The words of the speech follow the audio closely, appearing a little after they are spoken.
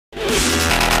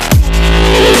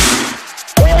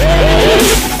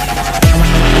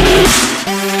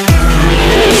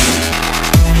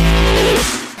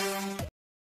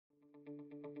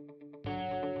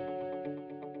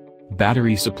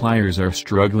battery suppliers are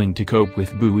struggling to cope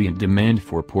with buoyant demand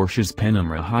for Porsche's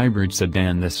Panamera hybrid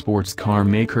sedan, the sports car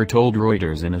maker told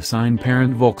Reuters. In a sign,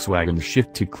 parent Volkswagen's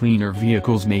shift to cleaner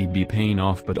vehicles may be paying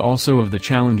off, but also of the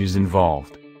challenges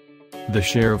involved. The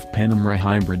share of Panamera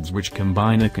hybrids, which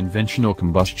combine a conventional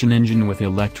combustion engine with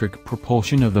electric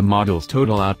propulsion of the model's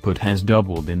total output, has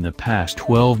doubled in the past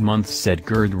 12 months, said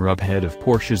Gerd Rupp, head of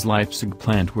Porsche's Leipzig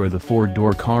plant where the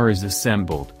four-door car is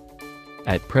assembled.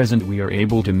 At present we are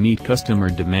able to meet customer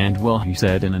demand well, he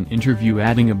said in an interview,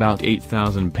 adding about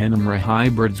 8,000 Panamera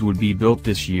hybrids would be built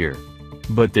this year.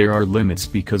 But there are limits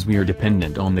because we are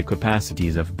dependent on the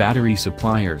capacities of battery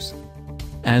suppliers.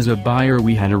 As a buyer,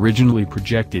 we had originally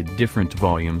projected different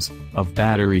volumes of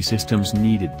battery systems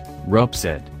needed, Rupp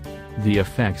said. The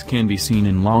effects can be seen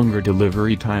in longer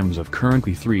delivery times of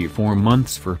currently 3-4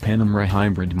 months for Panamera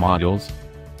hybrid models.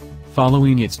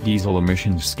 Following its diesel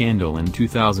emissions scandal in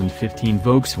 2015,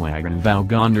 Volkswagen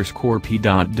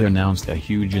Vagon_P. announced a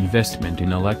huge investment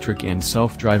in electric and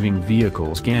self-driving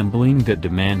vehicles, gambling that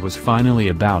demand was finally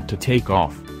about to take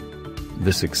off.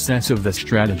 The success of the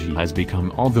strategy has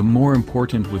become all the more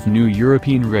important with new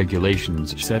European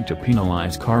regulations set to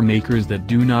penalize car makers that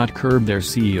do not curb their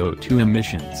CO2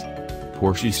 emissions.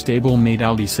 Porsche stablemate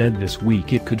Audi said this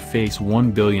week it could face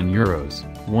 €1 billion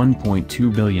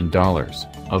 ($1.2 billion)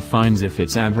 of fines if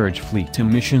its average fleet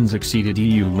emissions exceeded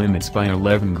EU limits by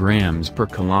 11 grams per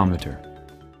kilometer.